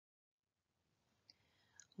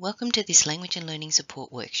Welcome to this Language and Learning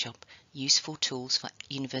Support workshop, Useful Tools for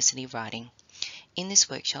University Writing. In this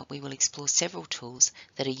workshop, we will explore several tools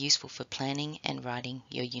that are useful for planning and writing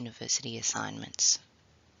your university assignments.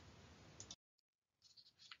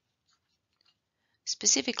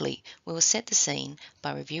 Specifically, we will set the scene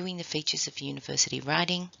by reviewing the features of university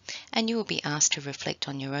writing, and you will be asked to reflect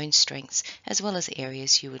on your own strengths as well as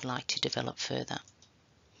areas you would like to develop further.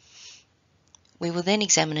 We will then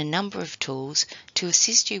examine a number of tools to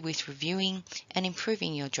assist you with reviewing and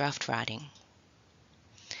improving your draft writing.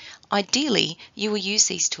 Ideally, you will use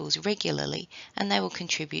these tools regularly and they will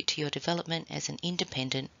contribute to your development as an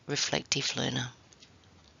independent, reflective learner.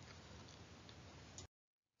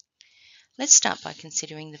 Let's start by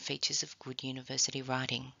considering the features of good university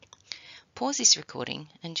writing. Pause this recording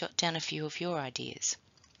and jot down a few of your ideas.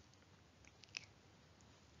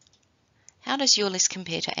 How does your list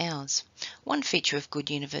compare to ours? One feature of good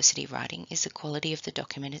university writing is the quality of the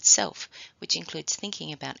document itself, which includes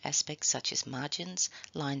thinking about aspects such as margins,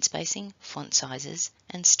 line spacing, font sizes,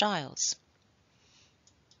 and styles.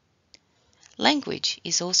 Language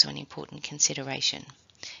is also an important consideration.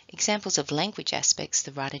 Examples of language aspects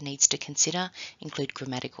the writer needs to consider include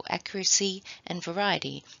grammatical accuracy and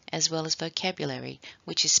variety, as well as vocabulary,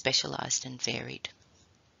 which is specialised and varied.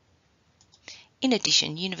 In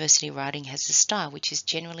addition, university writing has a style which is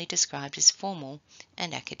generally described as formal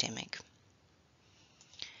and academic.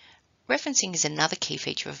 Referencing is another key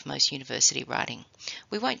feature of most university writing.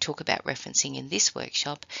 We won't talk about referencing in this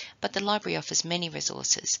workshop, but the library offers many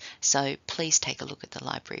resources, so please take a look at the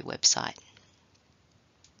library website.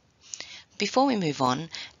 Before we move on,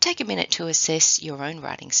 take a minute to assess your own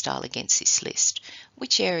writing style against this list.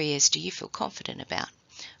 Which areas do you feel confident about?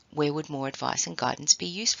 Where would more advice and guidance be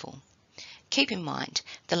useful? Keep in mind,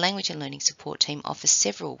 the Language and Learning Support team offers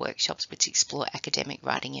several workshops which explore academic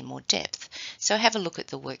writing in more depth, so have a look at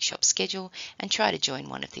the workshop schedule and try to join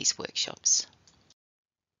one of these workshops.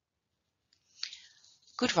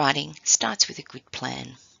 Good writing starts with a good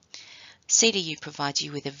plan. CDU provides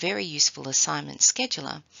you with a very useful assignment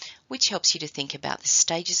scheduler, which helps you to think about the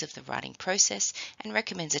stages of the writing process and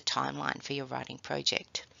recommends a timeline for your writing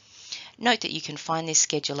project. Note that you can find this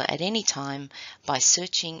scheduler at any time by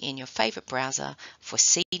searching in your favourite browser for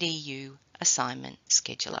CDU Assignment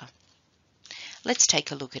Scheduler. Let's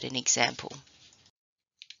take a look at an example.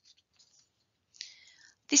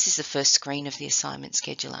 This is the first screen of the Assignment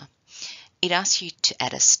Scheduler. It asks you to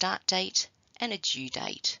add a start date and a due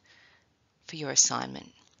date for your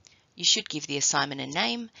assignment. You should give the assignment a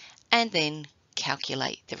name and then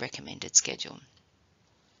calculate the recommended schedule.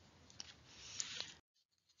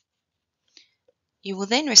 You will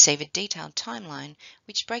then receive a detailed timeline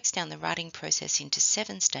which breaks down the writing process into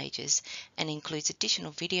 7 stages and includes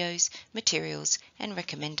additional videos, materials and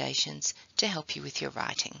recommendations to help you with your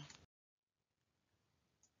writing.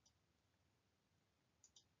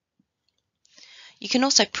 You can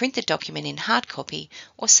also print the document in hard copy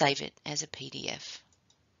or save it as a PDF.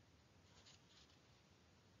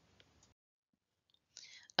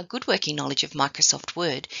 A good working knowledge of Microsoft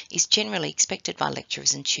Word is generally expected by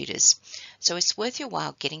lecturers and tutors, so it's worth your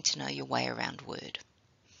while getting to know your way around Word.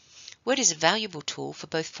 Word is a valuable tool for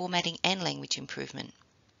both formatting and language improvement.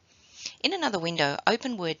 In another window,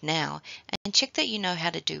 open Word now and check that you know how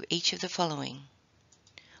to do each of the following.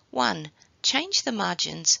 1. Change the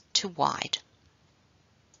margins to wide.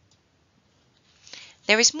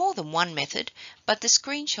 There is more than one method, but the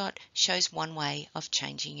screenshot shows one way of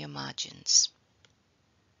changing your margins.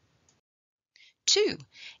 2.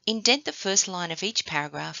 Indent the first line of each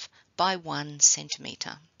paragraph by 1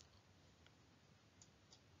 centimetre.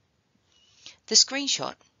 The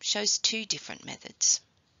screenshot shows 2 different methods.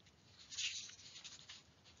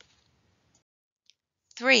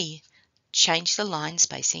 3. Change the line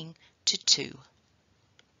spacing to 2.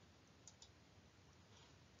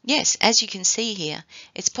 Yes, as you can see here,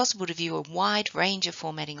 it's possible to view a wide range of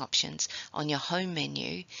formatting options on your home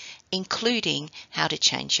menu, including how to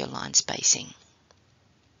change your line spacing.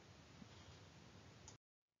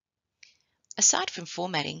 Aside from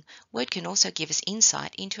formatting, Word can also give us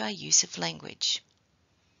insight into our use of language.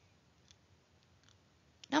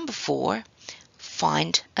 Number 4,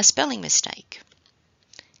 find a spelling mistake.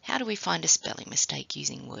 How do we find a spelling mistake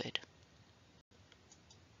using Word?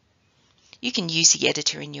 You can use the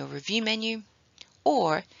editor in your review menu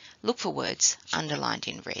or look for words underlined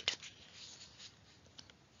in red.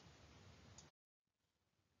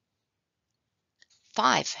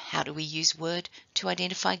 Five, how do we use Word to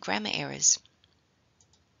identify grammar errors?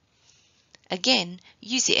 Again,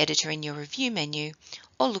 use the editor in your review menu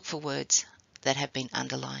or look for words that have been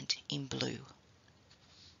underlined in blue.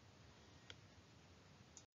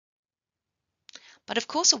 But of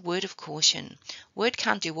course, a word of caution. Word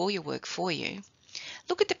can't do all your work for you.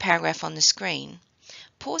 Look at the paragraph on the screen.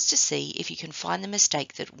 Pause to see if you can find the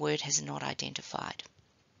mistake that Word has not identified.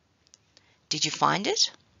 Did you find it?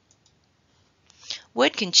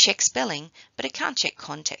 Word can check spelling, but it can't check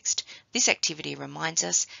context. This activity reminds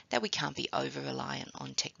us that we can't be over-reliant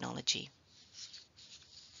on technology.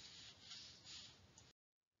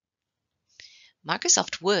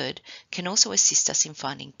 Microsoft Word can also assist us in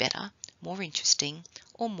finding better, more interesting,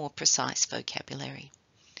 or more precise vocabulary.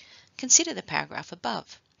 Consider the paragraph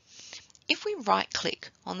above. If we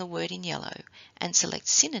right-click on the word in yellow and select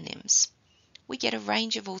synonyms, we get a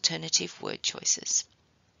range of alternative word choices.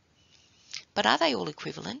 But are they all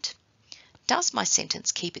equivalent? Does my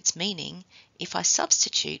sentence keep its meaning if I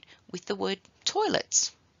substitute with the word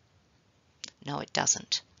toilets? No, it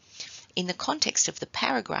doesn't. In the context of the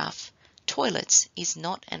paragraph, toilets is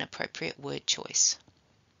not an appropriate word choice.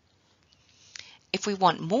 If we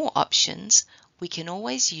want more options, we can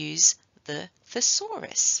always use the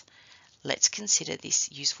thesaurus. Let's consider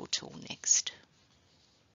this useful tool next.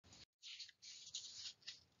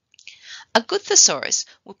 A good thesaurus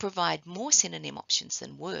will provide more synonym options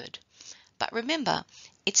than Word. But remember,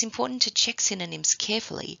 it's important to check synonyms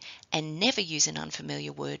carefully and never use an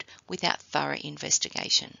unfamiliar word without thorough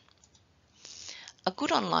investigation. A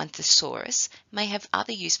good online thesaurus may have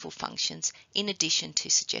other useful functions in addition to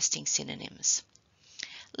suggesting synonyms.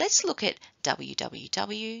 Let's look at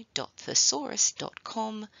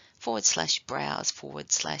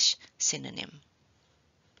www.thesaurus.com/browse/synonym.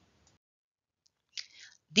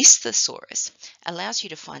 This thesaurus allows you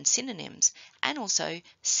to find synonyms and also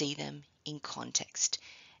see them in context.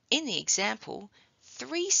 In the example,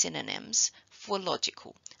 3 synonyms for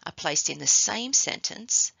logical are placed in the same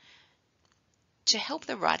sentence to help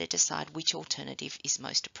the writer decide which alternative is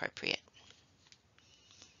most appropriate.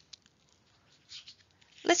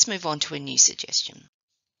 Let's move on to a new suggestion.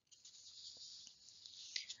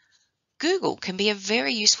 Google can be a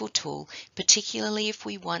very useful tool, particularly if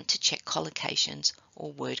we want to check collocations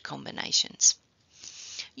or word combinations.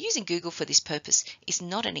 Using Google for this purpose is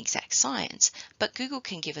not an exact science, but Google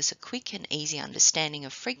can give us a quick and easy understanding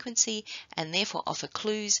of frequency and therefore offer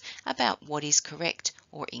clues about what is correct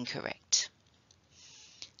or incorrect.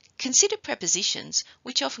 Consider prepositions,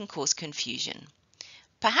 which often cause confusion.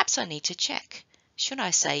 Perhaps I need to check. Should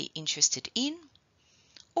I say interested in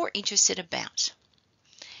or interested about?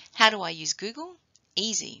 How do I use Google?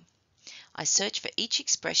 Easy. I search for each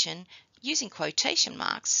expression using quotation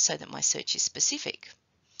marks so that my search is specific.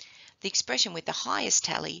 The expression with the highest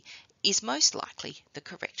tally is most likely the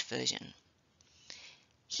correct version.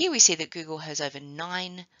 Here we see that Google has over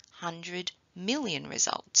 900 million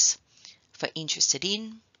results for interested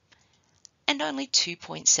in and only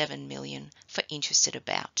 2.7 million for interested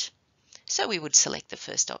about. So we would select the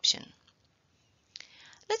first option.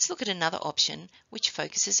 Let's look at another option which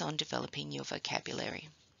focuses on developing your vocabulary.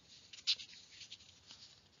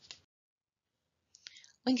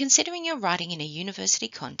 When considering your writing in a university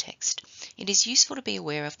context, it is useful to be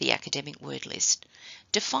aware of the academic word list,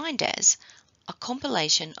 defined as a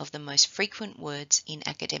compilation of the most frequent words in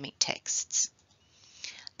academic texts.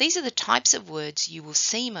 These are the types of words you will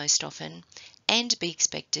see most often and be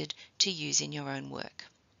expected to use in your own work.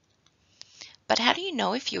 But how do you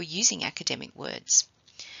know if you're using academic words?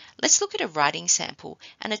 Let's look at a writing sample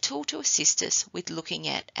and a tool to assist us with looking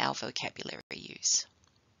at our vocabulary use.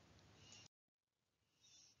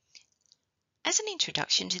 As an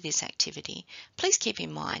introduction to this activity, please keep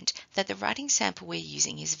in mind that the writing sample we're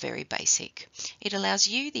using is very basic. It allows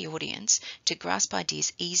you, the audience, to grasp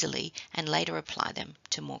ideas easily and later apply them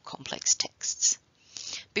to more complex texts.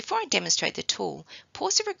 Before I demonstrate the tool,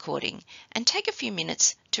 pause the recording and take a few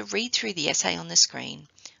minutes to read through the essay on the screen,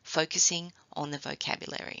 focusing on the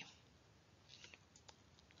vocabulary.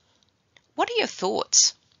 What are your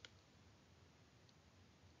thoughts?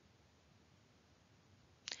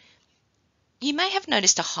 You may have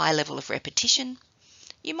noticed a high level of repetition.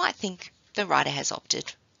 You might think the writer has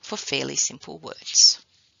opted for fairly simple words.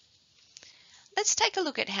 Let's take a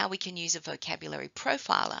look at how we can use a vocabulary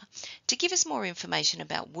profiler to give us more information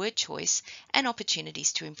about word choice and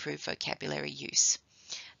opportunities to improve vocabulary use.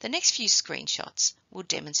 The next few screenshots will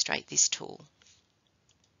demonstrate this tool.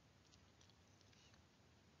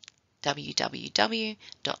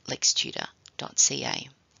 www.lextutor.ca.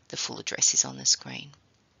 The full address is on the screen.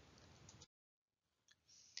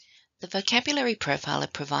 The vocabulary profiler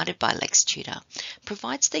provided by LexTutor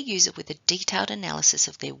provides the user with a detailed analysis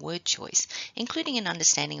of their word choice, including an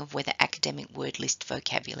understanding of whether academic word list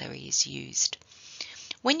vocabulary is used.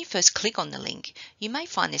 When you first click on the link, you may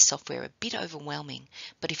find this software a bit overwhelming,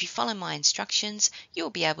 but if you follow my instructions,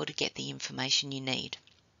 you'll be able to get the information you need.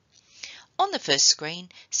 On the first screen,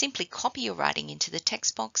 simply copy your writing into the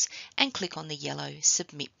text box and click on the yellow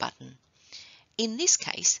Submit button. In this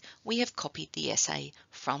case, we have copied the essay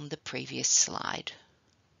from the previous slide.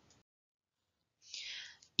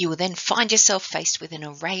 You will then find yourself faced with an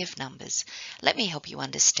array of numbers. Let me help you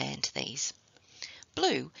understand these.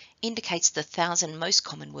 Blue indicates the 1,000 most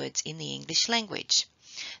common words in the English language.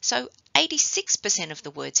 So 86% of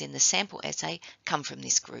the words in the sample essay come from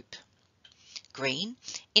this group. Green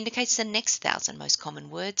indicates the next 1,000 most common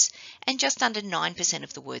words, and just under 9%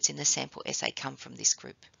 of the words in the sample essay come from this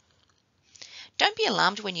group. Don't be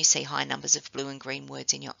alarmed when you see high numbers of blue and green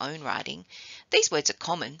words in your own writing. These words are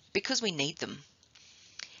common because we need them.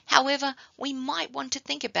 However, we might want to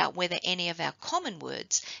think about whether any of our common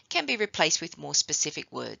words can be replaced with more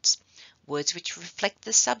specific words, words which reflect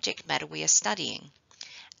the subject matter we are studying,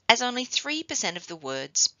 as only 3% of the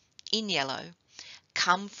words in yellow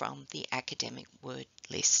come from the academic word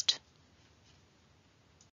list.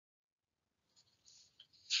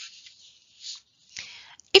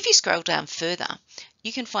 If you scroll down further,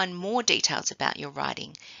 you can find more details about your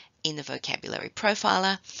writing in the Vocabulary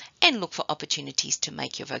Profiler and look for opportunities to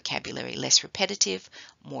make your vocabulary less repetitive,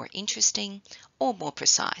 more interesting, or more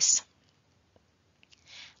precise.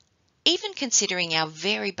 Even considering our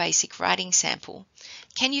very basic writing sample,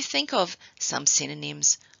 can you think of some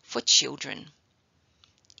synonyms for children?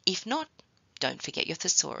 If not, don't forget your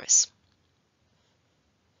thesaurus.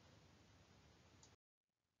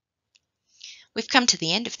 We've come to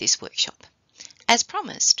the end of this workshop. As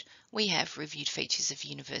promised, we have reviewed features of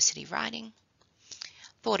university writing,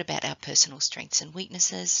 thought about our personal strengths and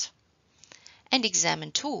weaknesses, and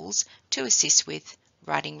examined tools to assist with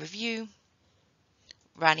writing review,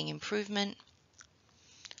 writing improvement,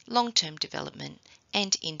 long-term development,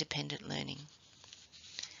 and independent learning.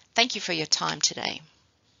 Thank you for your time today.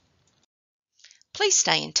 Please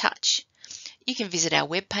stay in touch. You can visit our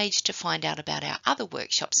webpage to find out about our other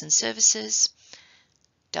workshops and services,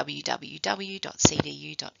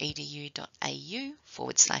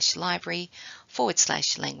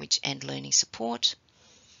 www.cdu.edu.au/library/language and learning support,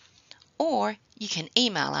 or you can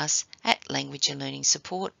email us at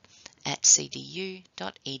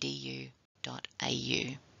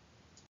languageandlearningsupport@cdu.edu.au.